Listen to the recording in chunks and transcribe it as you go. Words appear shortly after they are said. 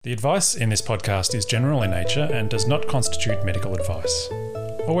The advice in this podcast is general in nature and does not constitute medical advice.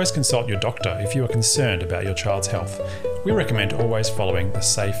 Always consult your doctor if you are concerned about your child's health. We recommend always following the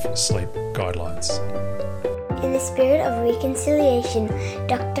safe sleep guidelines. In the spirit of reconciliation,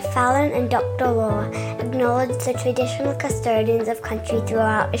 Dr. Fallon and Dr. Laura acknowledge the traditional custodians of country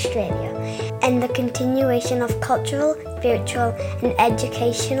throughout Australia and the continuation of cultural, spiritual and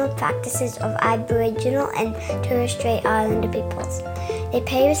educational practices of Aboriginal and Torres Strait Islander peoples. They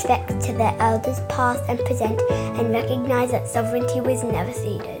pay respect to their elders past and present and recognise that sovereignty was never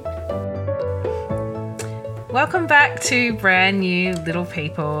ceded. Welcome back to Brand New Little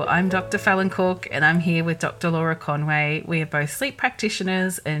People. I'm Dr. Fallon Cook and I'm here with Dr. Laura Conway. We are both sleep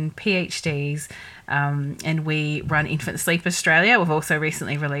practitioners and PhDs and we run Infant Sleep Australia. We've also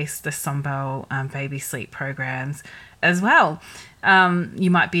recently released the Sunbelt baby sleep programs as well. You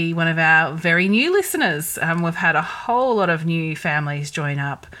might be one of our very new listeners. We've had a whole lot of new families join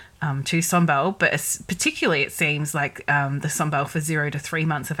up to Sunbelt, but particularly it seems like the Sunbelt for 0 to 3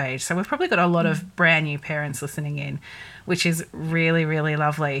 months of age. So we've probably got a lot of brand new parents listening in, which is really, really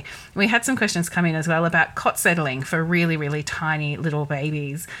lovely. We had some questions come in as well about cot settling for really, really tiny little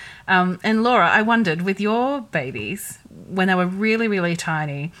babies. And Laura, I wondered, with your babies, when they were really, really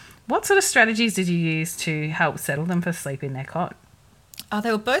tiny, what sort of strategies did you use to help settle them for sleep in their cot? Oh,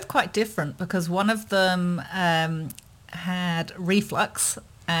 they were both quite different because one of them had reflux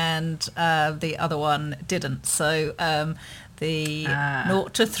and the other one didn't. So the 0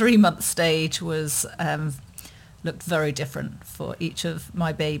 to 3 month stage was looked very different for each of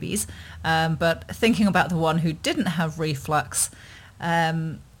my babies. But thinking about the one who didn't have reflux,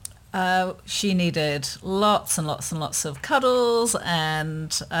 she needed lots and lots and lots of cuddles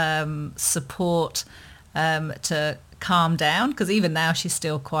and support to calm down, because even now she's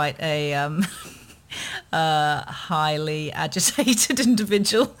still quite a highly agitated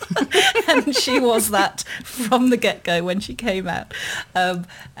individual and she was that from the get-go when she came out,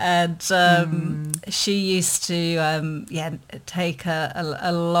 she used to take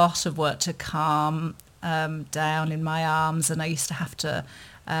a lot of work to calm down in my arms, and I used to have to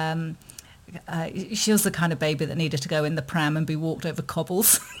she was the kind of baby that needed to go in the pram and be walked over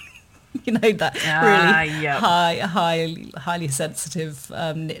cobbles. You know, that really highly sensitive,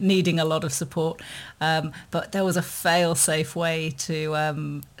 needing a lot of support. But there was a fail-safe way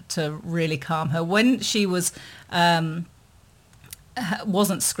to really calm her when she was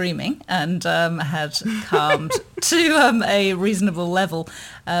wasn't screaming and had calmed to a reasonable level,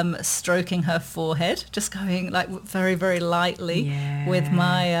 stroking her forehead, just going like very, very lightly with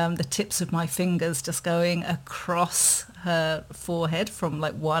my the tips of my fingers just going across her forehead from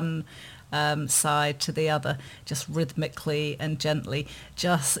like one side to the other, just rhythmically and gently.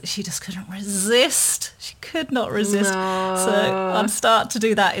 She just couldn't resist. She could not resist. No. So I'd start to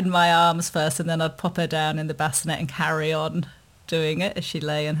do that in my arms first, and then I'd pop her down in the bassinet and carry on doing it as she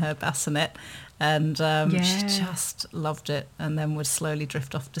lay in her bassinet. And she just loved it, and then would slowly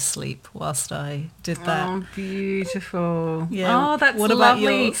drift off to sleep whilst I did that. Oh, beautiful. Yeah. Oh, that's what lovely.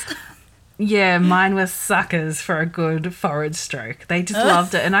 About yours? Yeah, mine were suckers for a good forward stroke. They just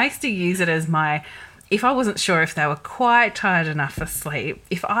loved it. And I used to use it as if I wasn't sure if they were quite tired enough for sleep,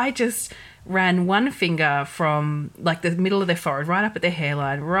 if I just ran one finger from like the middle of their forehead, right up at their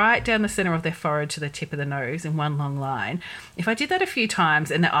hairline, right down the centre of their forehead to the tip of the nose in one long line. If I did that a few times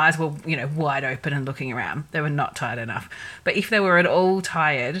and their eyes were, wide open and looking around, they were not tired enough. But if they were at all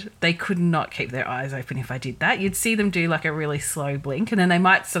tired, they could not keep their eyes open if I did that. You'd see them do like a really slow blink and then they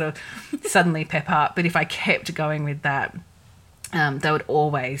might sort of suddenly pep up. But if I kept going with that, they would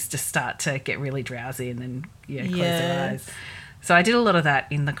always just start to get really drowsy and then close their eyes. So I did a lot of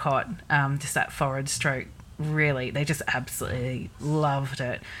that in the cot, just that forward stroke. Really, they just absolutely loved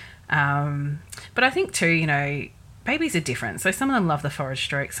it. But I think too, babies are different. So some of them love the forward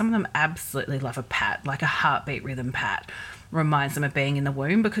stroke. Some of them absolutely love a pat, like a heartbeat rhythm pat. Reminds them of being in the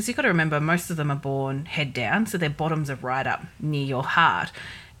womb, because you've got to remember most of them are born head down, so their bottoms are right up near your heart.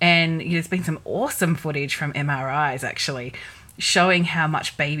 And there's been some awesome footage from MRIs actually showing how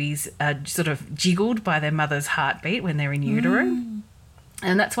much babies are sort of jiggled by their mother's heartbeat when they're in utero.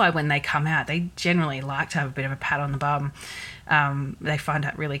 And that's why when they come out, they generally like to have a bit of a pat on the bum. They find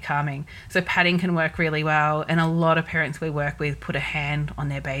that really calming. So patting can work really well. And a lot of parents we work with put a hand on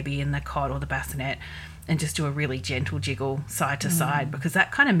their baby in the cot or the bassinet and just do a really gentle jiggle side to side, because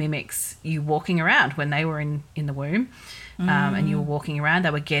that kind of mimics you walking around when they were in the womb and you were walking around.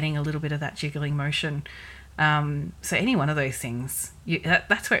 They were getting a little bit of that jiggling motion. So any one of those things,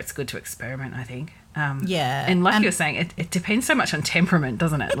 that's where it's good to experiment, I think. And like you were saying, it depends so much on temperament,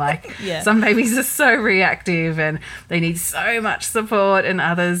 doesn't it? Like Yeah. some babies are so reactive and they need so much support, and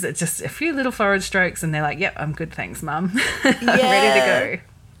others, it's just a few little forward strokes and they're like, yep, I'm good, thanks, Mum. I'm ready to go.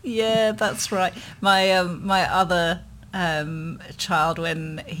 Yeah, that's right. My my other child,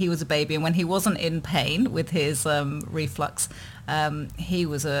 when he was a baby and when he wasn't in pain with his reflux, he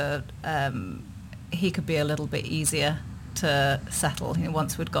could be a little bit easier to settle.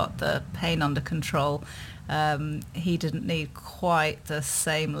 Once we'd got the pain under control, he didn't need quite the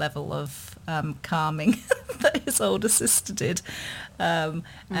same level of calming that his older sister did, and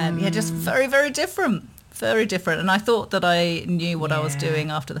just very, very different. Very different. And I thought that I knew what I was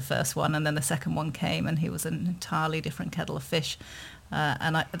doing after the first one, and then the second one came and he was an entirely different kettle of fish.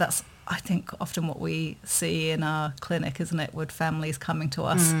 That's, I think, often what we see in our clinic, isn't it, with families coming to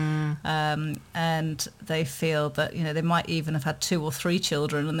us and they feel that, they might even have had 2 or 3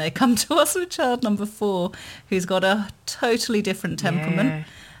 children and they come to us with child number 4 who's got a totally different temperament.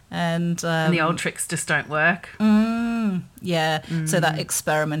 And the old tricks just don't work. So that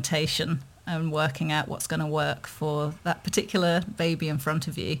experimentation and working out what's going to work for that particular baby in front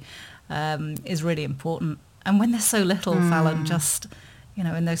of you is really important. And when they're so little, Fallon, just,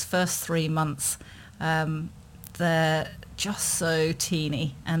 in those first 3 months, they're just so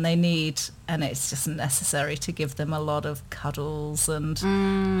teeny and and it's just necessary to give them a lot of cuddles and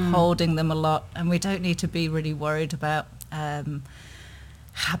holding them a lot. And we don't need to be really worried about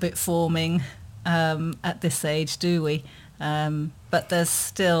habit forming at this age, do we? But it's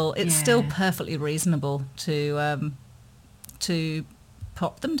still perfectly reasonable to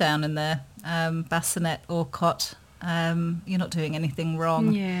pop them down in their bassinet or cot. You're not doing anything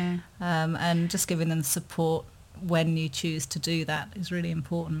wrong. And just giving them support when you choose to do that is really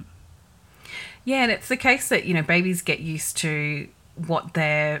important. Yeah, and it's the case that, babies get used to what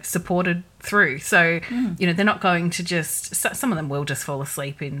they're supported through. So, they're not going to just, some of them will just fall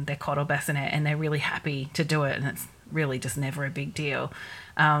asleep in their cot or bassinet and they're really happy to do it, and it's really just never a big deal.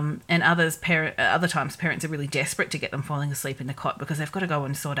 And other times parents are really desperate to get them falling asleep in the cot because they've got to go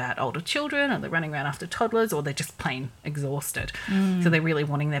and sort out older children, or they're running around after toddlers, or they're just plain exhausted. So they're really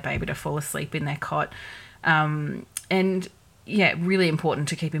wanting their baby to fall asleep in their cot. Really important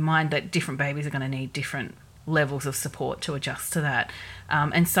to keep in mind that different babies are going to need different levels of support to adjust to that.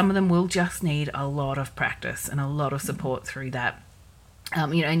 And some of them will just need a lot of practice and a lot of support through that.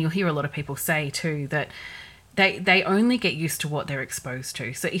 And you'll hear a lot of people say too that they only get used to what they're exposed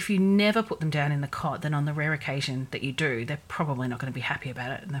to. So if you never put them down in the cot, then on the rare occasion that you do, they're probably not going to be happy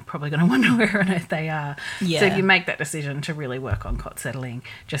about it, and they're probably going to wonder where on earth they are. So if you make that decision to really work on cot settling,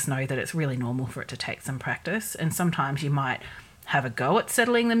 just know that it's really normal for it to take some practice. And sometimes you might have a go at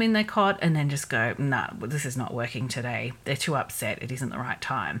settling them in their cot and then just go, nah, this is not working today. They're too upset. It isn't the right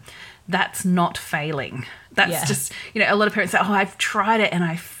time. That's not failing. That's just, a lot of parents say, oh, I've tried it and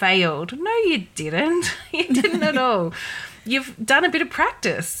I failed. No, you didn't. You didn't at all. You've done a bit of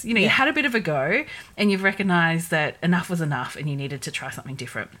practice. You had a bit of a go and you've recognised that enough was enough and you needed to try something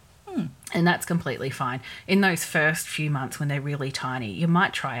different. And that's completely fine. In those first few months when they're really tiny, you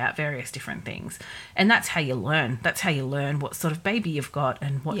might try out various different things. And that's how you learn. That's how you learn what sort of baby you've got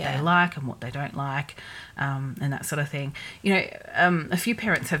and what they like and what they don't like, and that sort of thing. A few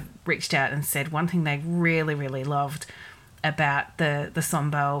parents have reached out and said one thing they really, really loved about the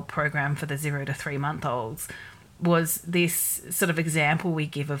Sombel program for the 0 to 3 month olds was this sort of example we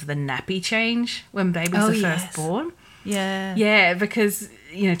give of the nappy change when babies are first born. Yeah, because,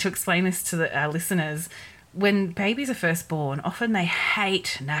 to explain this to our listeners, when babies are first born, often they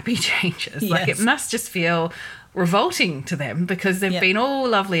hate nappy changes. Like it must just feel revolting to them because they've been all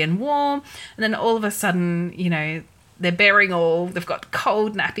lovely and warm, and then all of a sudden, they're bearing all, they've got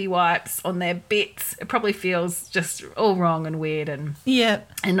cold nappy wipes on their bits. It probably feels just all wrong and weird and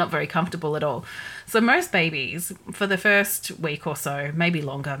not very comfortable at all. So most babies, for the first week or so, maybe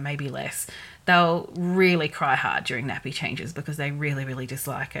longer, maybe less, they'll really cry hard during nappy changes because they really, really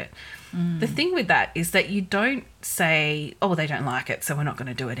dislike it. The thing with that is that you don't say, oh, they don't like it, so we're not going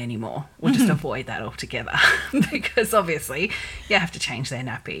to do it anymore. We'll just avoid that altogether because obviously you have to change their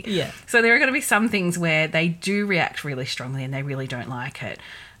nappy. So there are going to be some things where they do react really strongly and they really don't like it.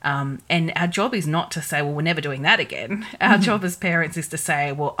 And our job is not to say, well, we're never doing that again. Our job as parents is to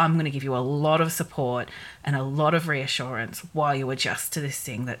say, well, I'm going to give you a lot of support and a lot of reassurance while you adjust to this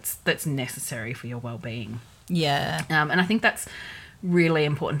thing that's necessary for your well-being. And I think that's really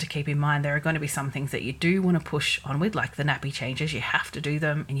important to keep in mind. There are going to be some things that you do want to push on with, like the nappy changes. You have to do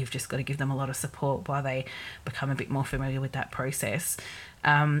them and you've just got to give them a lot of support while they become a bit more familiar with that process.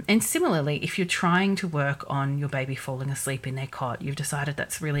 And similarly, if you're trying to work on your baby falling asleep in their cot, you've decided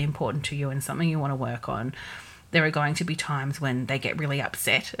that's really important to you and something you want to work on, there are going to be times when they get really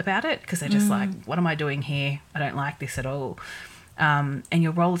upset about it because they're just like, what am I doing here? I don't like this at all. And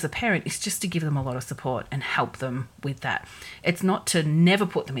your role as a parent is just to give them a lot of support and help them with that. It's not to never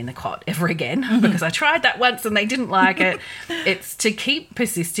put them in the cot ever again because I tried that once and they didn't like it. It's to keep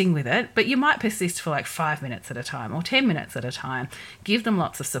persisting with it, but you might persist for like 5 minutes at a time or 10 minutes at a time. Give them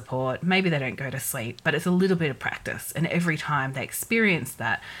lots of support. Maybe they don't go to sleep, but it's a little bit of practice. And every time they experience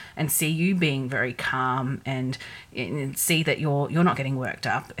that and see you being very calm and see that you're not getting worked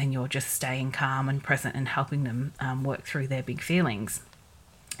up and you're just staying calm and present and helping them work through their big feelings,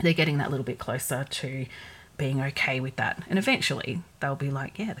 they're getting that little bit closer to being okay with that. And eventually they'll be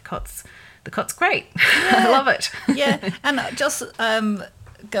like, yeah, the cot's great. I love it. Yeah. And just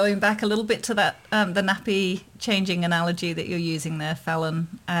going back a little bit to that, the nappy changing analogy that you're using there, Fallon,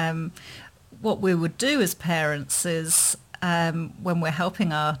 what we would do as parents is when we're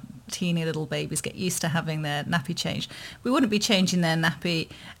helping our teeny little babies get used to having their nappy changed, we wouldn't be changing their nappy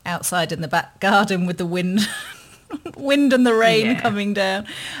outside in the back garden with the wind and the rain coming down.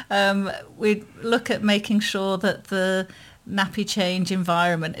 We'd look at making sure that the nappy change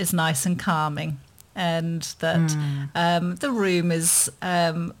environment is nice and calming and that the room is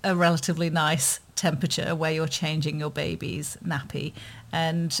a relatively nice temperature where you're changing your baby's nappy,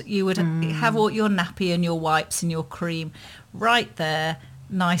 and you would have all your nappy and your wipes and your cream right there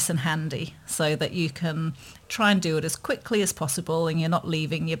nice and handy so that you can try and do it as quickly as possible and you're not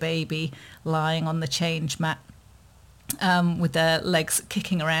leaving your baby lying on the change mat with their legs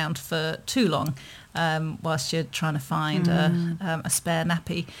kicking around for too long whilst you're trying to find a spare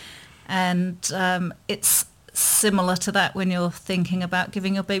nappy. And it's similar to that when you're thinking about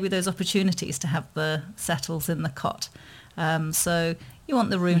giving your baby those opportunities to have the settles in the cot. So you want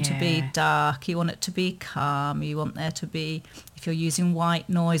the room to be dark, you want it to be calm, you want there to be, if you're using white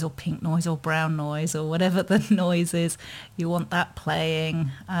noise or pink noise or brown noise or whatever the noise is, you want that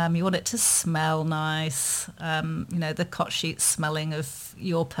playing. You want it to smell nice, the cot sheets smelling of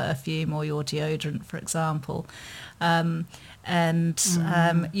your perfume or your deodorant, for example. You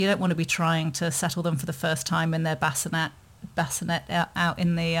don't want to be trying to settle them for the first time in their bassinet out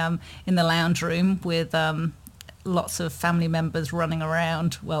in the lounge room with lots of family members running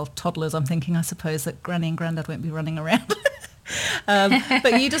around. Well, toddlers, I'm thinking, I suppose that Granny and Grandad won't be running around.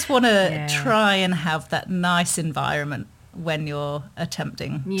 But you just want to try and have that nice environment when you're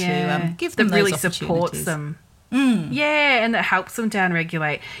attempting to give them that those really opportunities. supports them. Yeah, and that helps them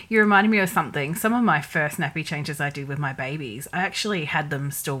down-regulate. You reminded me of something. Some of my first nappy changes I did with my babies, I actually had them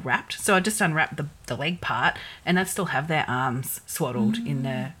still wrapped. So I just unwrapped the leg part and I'd still have their arms swaddled in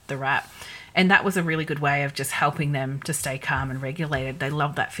the wrap. And that was a really good way of just helping them to stay calm and regulated. They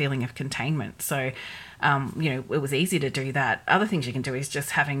love that feeling of containment. So, it was easy to do that. Other things you can do is just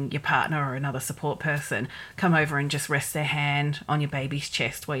having your partner or another support person come over and just rest their hand on your baby's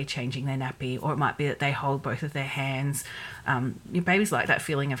chest while you're changing their nappy. Or it might be that they hold both of their hands. Your babies like that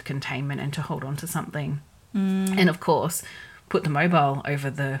feeling of containment and to hold on to something. And, of course, put the mobile over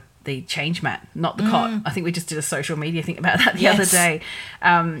the change mat, not the cot. I think we just did a social media thing about that the other day.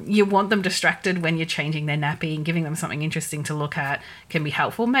 You want them distracted when you're changing their nappy, and giving them something interesting to look at can be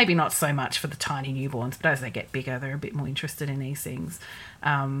helpful. Maybe not so much for the tiny newborns, but as they get bigger, they're a bit more interested in these things.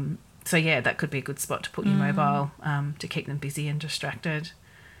 So that could be a good spot to put your mobile to keep them busy and distracted.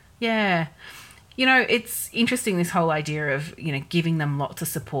 Yeah. It's interesting, this whole idea of, giving them lots of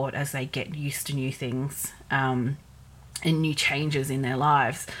support as they get used to new things. And new changes in their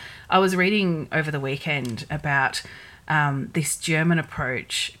lives. I was reading over the weekend about this German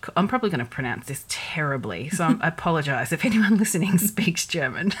approach. I'm probably going to pronounce this terribly, so I apologise if anyone listening speaks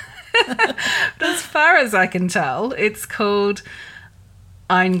German. But as far as I can tell, it's called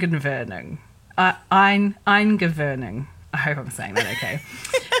Eingewöhnung. Eingewöhnung. I hope I'm saying that okay.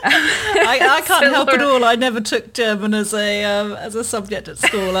 I can't help at all. I never took German as a subject at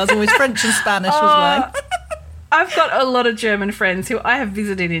school. I was always French and Spanish was mine. I've got a lot of German friends who I have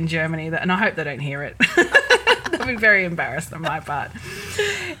visited in Germany, and I hope they don't hear it. They'll be very embarrassed on my part.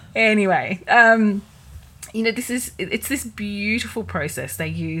 Anyway, it's this beautiful process they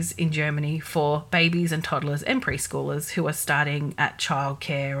use in Germany for babies and toddlers and preschoolers who are starting at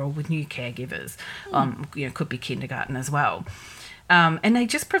childcare or with new caregivers. Could be kindergarten as well. And they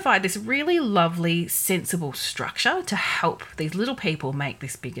just provide this really lovely, sensible structure to help these little people make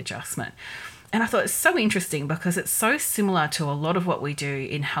this big adjustment. And I thought it's so interesting because it's so similar to a lot of what we do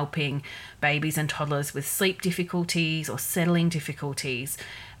in helping babies and toddlers with sleep difficulties or settling difficulties.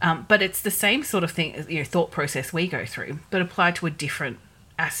 But it's the same sort of thing, thought process we go through, but applied to a different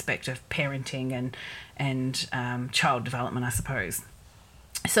aspect of parenting and child development, I suppose.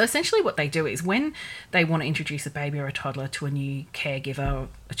 So essentially what they do is when they want to introduce a baby or a toddler to a new caregiver or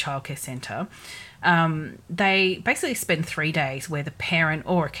a childcare centre, they basically spend 3 days where the parent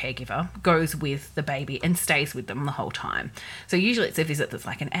or a caregiver goes with the baby and stays with them the whole time. So usually it's a visit that's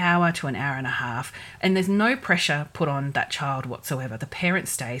like an hour to an hour and a half, and there's no pressure put on that child whatsoever. The parent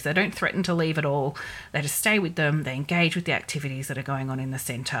stays. They don't threaten to leave at all. They just stay with them. They engage with the activities that are going on in the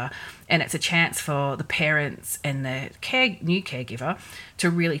centre, and it's a chance for the parents and the new caregiver to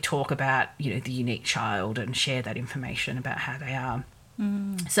really talk about, you know, the unique child and share that information about how they are.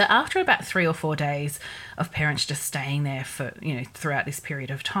 So after about 3 or 4 days of parents just staying there for, you know, throughout this period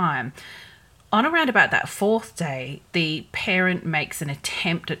of time, on around about that 4th day, the parent makes an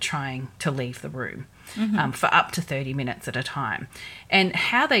attempt at trying to leave the room for up to 30 minutes at a time. And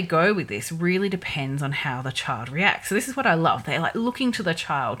how they go with this really depends on how the child reacts. So this is what I love. They're like looking to the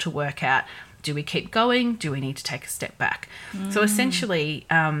child to work out, do we keep going? Do we need to take a step back? So essentially,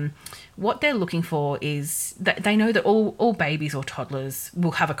 what they're looking for is that they know that all babies or toddlers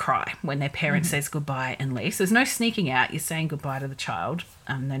will have a cry when their parent says goodbye and leaves. So there's no sneaking out. You're saying goodbye to the child.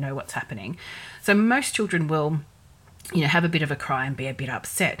 They know what's happening. So most children will, you know, have a bit of a cry and be a bit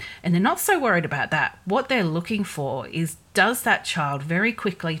upset. And they're not so worried about that. What they're looking for is, does that child very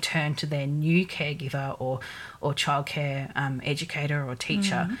quickly turn to their new caregiver or childcare educator or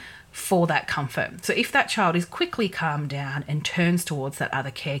teacher for that comfort? So if that child is quickly calmed down and turns towards that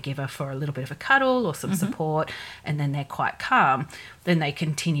other caregiver for a little bit of a cuddle or some support, and then they're quite calm, then they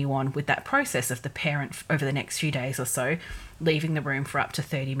continue on with that process of the parent over the next few days or so, leaving the room for up to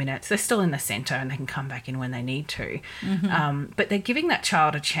 30 minutes. They're still in the centre and they can come back in when they need to. But they're giving that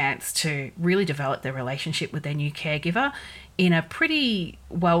child a chance to really develop their relationship with their new caregiver in a pretty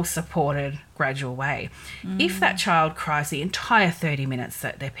well-supported, gradual way. If that child cries the entire 30 minutes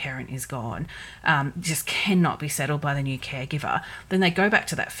that their parent is gone, just cannot be settled by the new caregiver, then they go back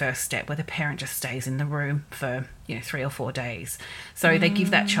to that first step where the parent just stays in the room for, you know, 3 or 4 days. So they give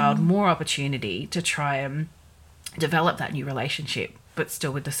that child more opportunity to try and develop that new relationship, but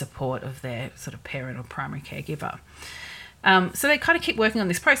still with the support of their sort of parent or primary caregiver. So they kind of keep working on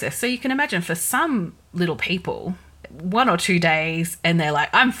this process. So you can imagine for some little people, 1 or 2 days and they're like,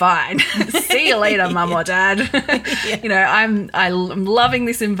 I'm fine. See you later, mum or dad. You know, I'm loving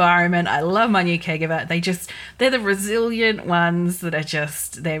this environment. I love my new caregiver. They're the resilient ones that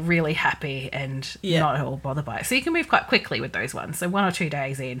are they're really happy and not at all bothered by it. So you can move quite quickly with those ones. So 1 or 2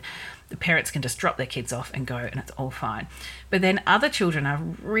 days in, the parents can just drop their kids off and go, and it's all fine. But then other children are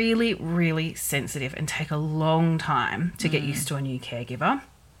really, really sensitive and take a long time to get used to a new caregiver.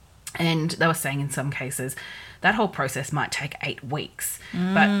 And they were saying in some cases that whole process might take 8 weeks,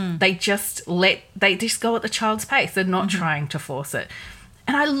 but they just go at the child's pace. They're not trying to force it.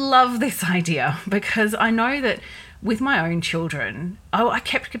 And I love this idea because I know that with my own children, I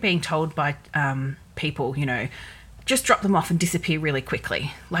kept being told by people, you know, just drop them off and disappear really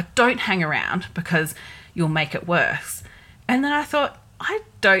quickly. Like, don't hang around because you'll make it worse. And then I thought, I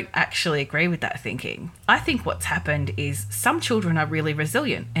don't actually agree with that thinking. I think what's happened is some children are really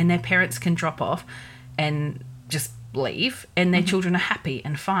resilient and their parents can drop off and just leave and their children are happy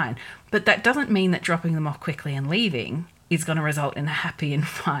and fine. But that doesn't mean that dropping them off quickly and leaving is going to result in a happy and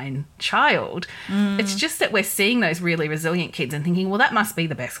fine child. It's just that we're seeing those really resilient kids and thinking, well, that must be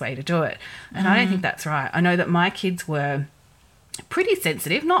the best way to do it. And I don't think that's right. I know that my kids were pretty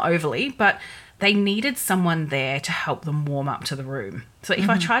sensitive, not overly, but they needed someone there to help them warm up to the room. So if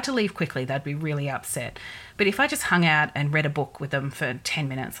I tried to leave quickly, they'd be really upset. But if I just hung out and read a book with them for 10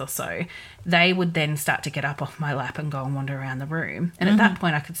 minutes or so, they would then start to get up off my lap and go and wander around the room. And at that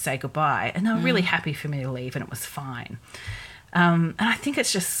point, I could say goodbye. And they were really happy for me to leave, and it was fine. And I think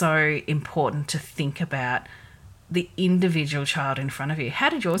it's just so important to think about the individual child in front of you. How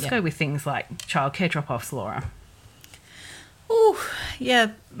did yours go with things like childcare drop-offs, Laura? Oh,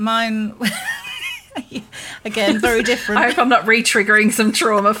 yeah, mine... Again, very different. I hope I'm not re-triggering some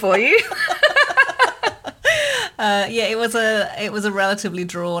trauma for you. It was a relatively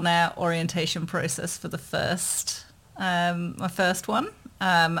drawn out orientation process for the first my first one,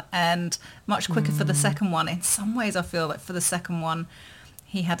 and much quicker for the second one. In some ways, I feel like for the second one,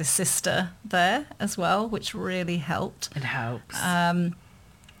 he had his sister there as well, which really helped. It helps.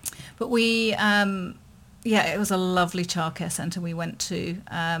 But we. It was a lovely childcare centre we went to,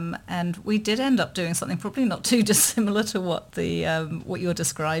 and we did end up doing something probably not too dissimilar to what what you're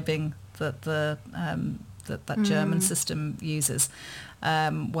describing that that German system uses,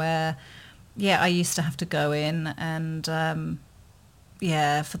 where I used to have to go in and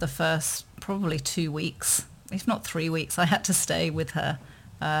for the first probably 2 weeks, if not 3 weeks, I had to stay with her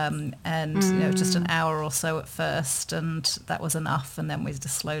and just an hour or so at first, and that was enough. And then we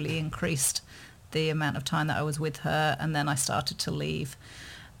just slowly increased the amount of time that I was with her, and then I started to leave.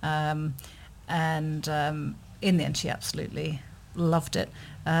 In the end, she absolutely loved it.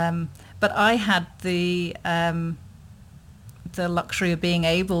 But I had the luxury of being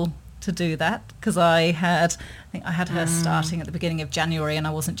able to do that, because I think I had her starting at the beginning of January, and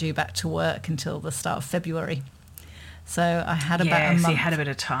I wasn't due back to work until the start of February. So I had about a month. So you had a bit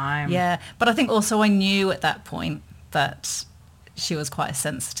of time. Yeah, but I think also I knew at that point that she was quite a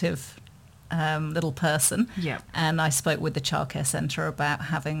sensitive little person. Yeah. And I spoke with the childcare centre about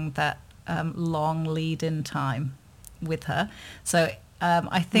having that long lead-in time with her. So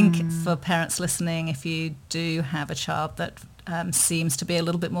I think for parents listening, if you do have a child that seems to be a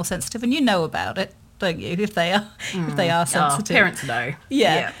little bit more sensitive, and you know about it, don't you? If they are sensitive, parents know.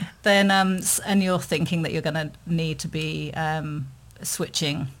 Yeah. Then and you're thinking that you're going to need to be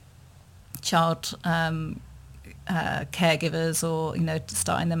switching child caregivers, or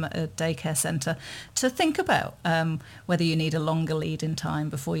starting them at a daycare centre, to think about whether you need a longer lead-in time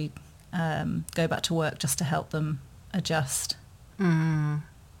before you go back to work, just to help them adjust.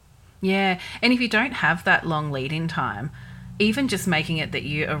 Yeah, and if you don't have that long lead-in time, even just making it that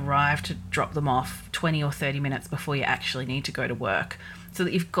you arrive to drop them off 20 or 30 minutes before you actually need to go to work, so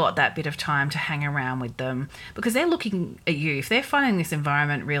that you've got that bit of time to hang around with them, because they're looking at you. If they're finding this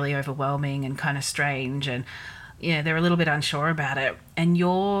environment really overwhelming and kind of strange, and they're a little bit unsure about it, and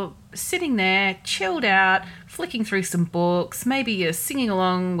you're sitting there chilled out, flicking through some books, maybe you're singing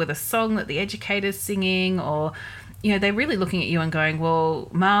along with a song that the educator's singing, or they're really looking at you and going, well,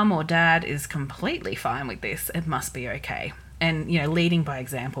 mum or dad is completely fine with this, it must be okay. And leading by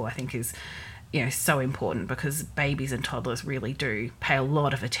example, I think, is so important, because babies and toddlers really do pay a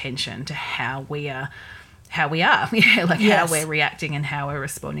lot of attention to how we are how we're reacting and how we're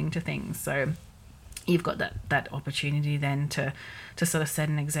responding to things. So you've got that opportunity then to sort of set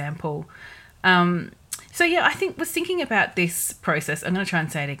an example. I think was thinking about this process. I'm going to try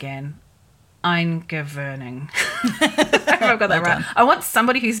and say it again. Eingewöhnung. I hope I've got that right. I want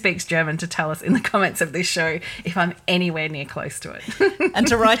somebody who speaks German to tell us in the comments of this show if I'm anywhere near close to it. And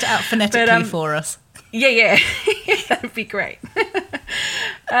to write it out phonetically for us. Yeah. That'd be great.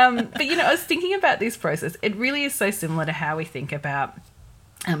 I was thinking about this process. It really is so similar to how we think about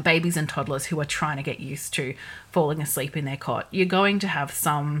babies and toddlers who are trying to get used to falling asleep in their cot. You're going to have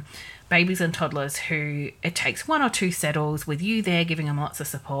some babies and toddlers who it takes one or two settles with you there giving them lots of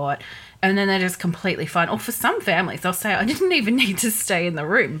support, and then they're just completely fine. Or for some families, they'll say, I didn't even need to stay in the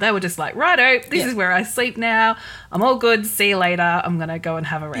room. They were just like, righto, this is where I sleep now. I'm all good. See you later. I'm going to go and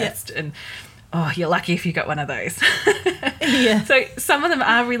have a rest. Yeah. And you're lucky if you got one of those. Yeah. So some of them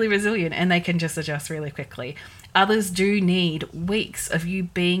are really resilient and they can just adjust really quickly. Others do need weeks of you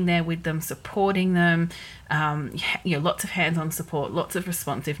being there with them, supporting them, lots of hands-on support, lots of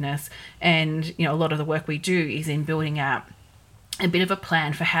responsiveness. And, a lot of the work we do is in building out a bit of a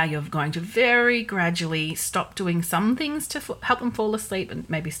plan for how you're going to very gradually stop doing some things to help them fall asleep and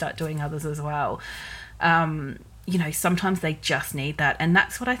maybe start doing others as well. Sometimes they just need that. And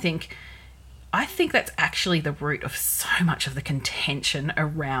that's what I think that's actually the root of so much of the contention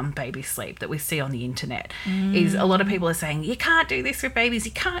around baby sleep that we see on the internet. Is a lot of people are saying, you can't do this with babies,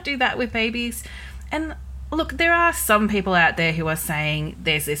 you can't do that with babies. And look, there are some people out there who are saying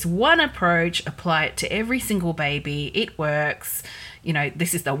there's this one approach, apply it to every single baby, it works,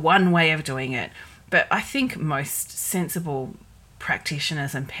 this is the one way of doing it. But I think most sensible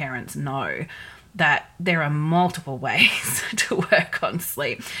practitioners and parents know that there are multiple ways to work on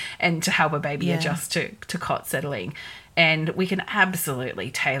sleep and to help a baby adjust to cot settling. And we can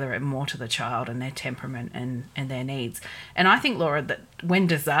absolutely tailor it more to the child and their temperament and their needs. And I think, Laura, that when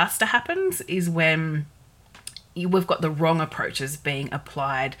disaster happens is when we've got the wrong approaches being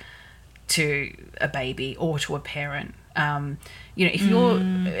applied to a baby or to a parent. If you're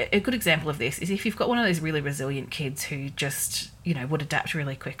a good example of this is if you've got one of those really resilient kids who just would adapt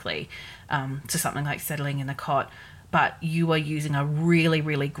really quickly to something like settling in the cot, but you are using a really,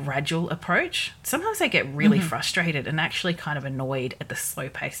 really gradual approach. Sometimes they get really frustrated and actually kind of annoyed at the slow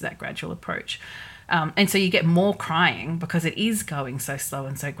pace of that gradual approach. And so you get more crying because it is going so slow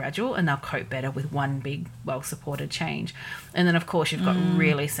and so gradual, and they'll cope better with one big, well-supported change. And then, of course, you've got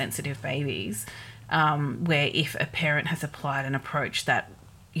really sensitive babies where if a parent has applied an approach that,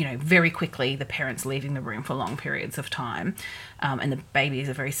 very quickly the parent's leaving the room for long periods of time, and the baby is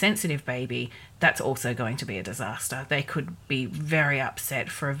a very sensitive baby, that's also going to be a disaster. They could be very upset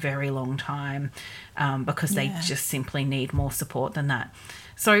for a very long time because they just simply need more support than that.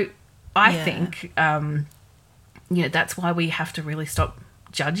 So I think, that's why we have to really stop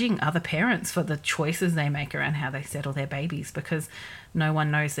judging other parents for the choices they make around how they settle their babies, because no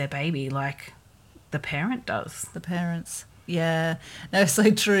one knows their baby like the parent does. The parents. Yeah, no, so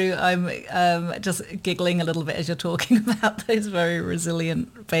true. I'm just giggling a little bit as you're talking about those very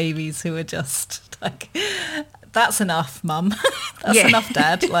resilient babies who are just like, that's enough, Mum. That's enough,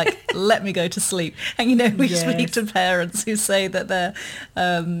 Dad. Like, let me go to sleep. And, you know, we speak to parents who say that their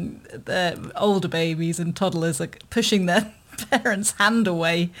older babies and toddlers are pushing their parents' hand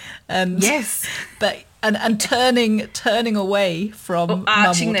away. And and turning away from or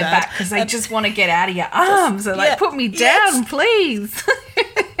arching Mum or their Dad. back because they just want to get out of your arms. Or like, put me down, please.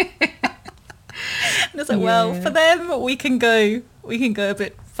 And it's like, well, for them, we can go a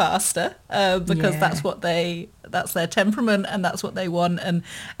bit faster because that's their temperament and that's what they want. And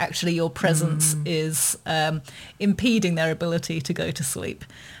actually, your presence is impeding their ability to go to sleep.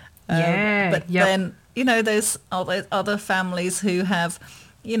 Then, you know, there's other families who have,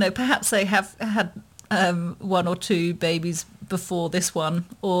 you know, perhaps they have had one or two babies before this one,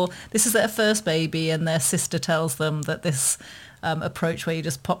 or this is their first baby and their sister tells them that this approach where you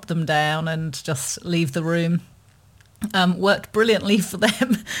just pop them down and just leave the room worked brilliantly for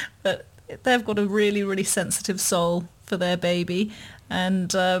them. But they've got a really, really sensitive soul for their baby,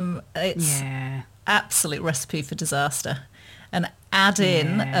 and it's absolute recipe for disaster. And add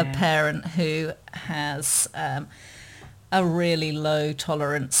in a parent who has a really low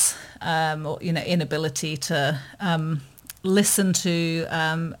tolerance or, you know, inability to listen to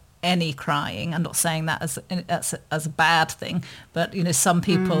any crying. I'm not saying that as a bad thing, but, you know, some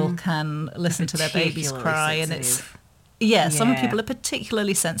people can listen to their babies cry sensitive. And it's some people are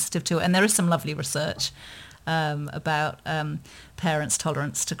particularly sensitive to it, and there is some lovely research about parents'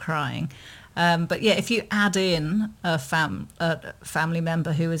 tolerance to crying. But if you add in a family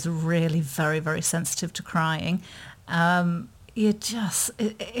member who is really very, very sensitive to crying,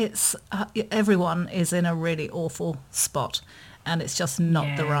 everyone is in a really awful spot, and it's just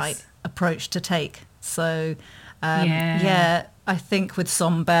not the right approach to take. So, I think with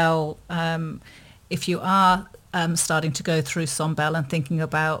Sombel, if you are starting to go through Sombel and thinking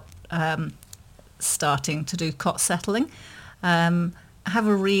about starting to do cot settling, have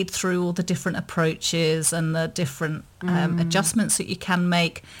a read through all the different approaches and the different adjustments that you can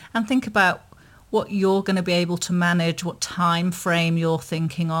make, and think about what you're going to be able to manage, what time frame you're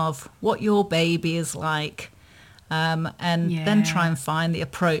thinking of, what your baby is like, and then try and find the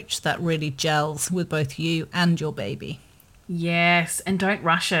approach that really gels with both you and your baby. Yes, and don't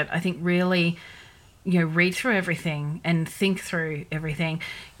rush it. I think really, you know, read through everything and think through everything.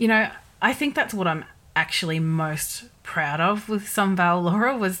 You know, I think that's what I'm actually most proud of with Sombel,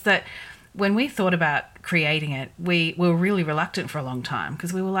 Laura, was that when we thought about creating it, we were really reluctant for a long time,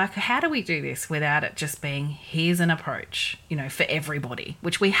 because we were like, how do we do this without it just being, here's an approach, you know, for everybody,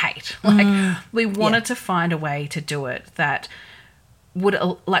 which we hate. Like, we wanted to find a way to do it that would,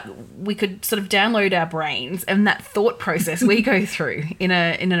 like, we could sort of download our brains and that thought process we go through in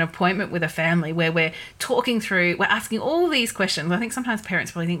an appointment with a family, where we're talking through, we're asking all these questions. I think sometimes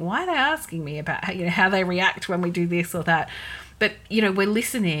parents probably think, why are they asking me about how, you know, how they react when we do this or that? But, you know, we're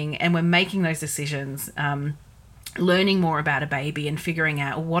listening and we're making those decisions, learning more about a baby and figuring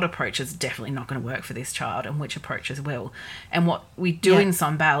out what approach is definitely not going to work for this child and which approaches will. And what we do in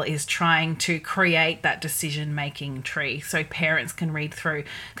Sombel is trying to create that decision-making tree so parents can read through.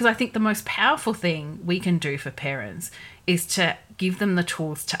 Because I think the most powerful thing we can do for parents is to give them the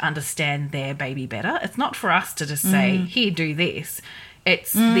tools to understand their baby better. It's not for us to just say, here, do this.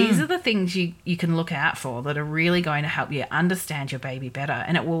 It's these are the things you can look out for that are really going to help you understand your baby better,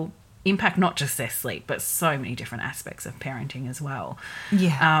 and it will impact not just their sleep, but so many different aspects of parenting as well.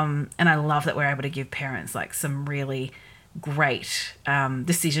 And I love that we're able to give parents like some really great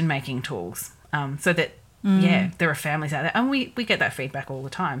decision-making tools, so that there are families out there, and we get that feedback all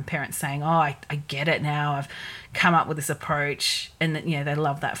the time. Parents saying, oh, I get it now, I've come up with this approach, and that, you know, they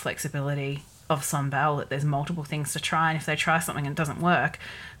love that flexibility of Sombel, that there's multiple things to try, and if they try something and it doesn't work,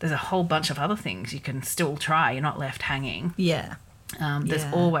 there's a whole bunch of other things you can still try. You're not left hanging. There's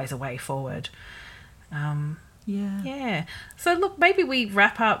always a way forward. So look, maybe we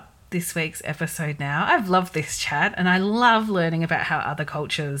wrap up this week's episode now. I've loved this chat, and I love learning about how other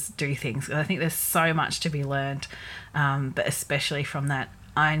cultures do things. I think there's so much to be learned, but especially from that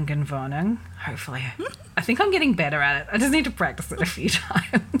Eingewöhnung. Hopefully, I think I'm getting better at it. I just need to practice it a few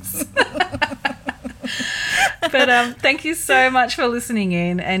times. But thank you so much for listening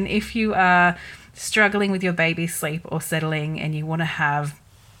in. And if you are struggling with your baby's sleep or settling, and you want to have,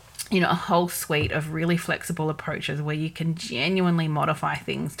 you know, a whole suite of really flexible approaches where you can genuinely modify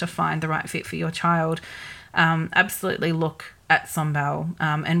things to find the right fit for your child, absolutely look at Sombel.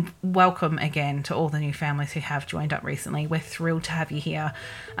 And welcome again to all the new families who have joined up recently. We're thrilled to have you here.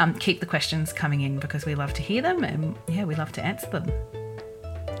 Keep the questions coming in because we love to hear them and we love to answer them.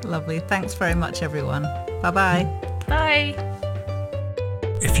 Lovely. Thanks very much, everyone. Bye-bye. Bye.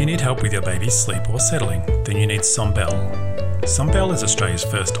 If you need help with your baby's sleep or settling, then you need Sombel. Sombel is Australia's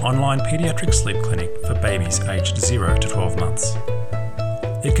first online paediatric sleep clinic for babies aged 0 to 12 months.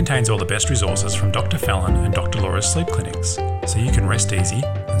 It contains all the best resources from Dr. Fallon and Dr. Laura's sleep clinics, so you can rest easy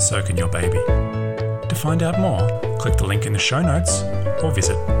and so can your baby. To find out more, click the link in the show notes or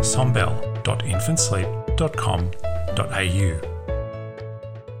visit sombel.infantsleep.com.au.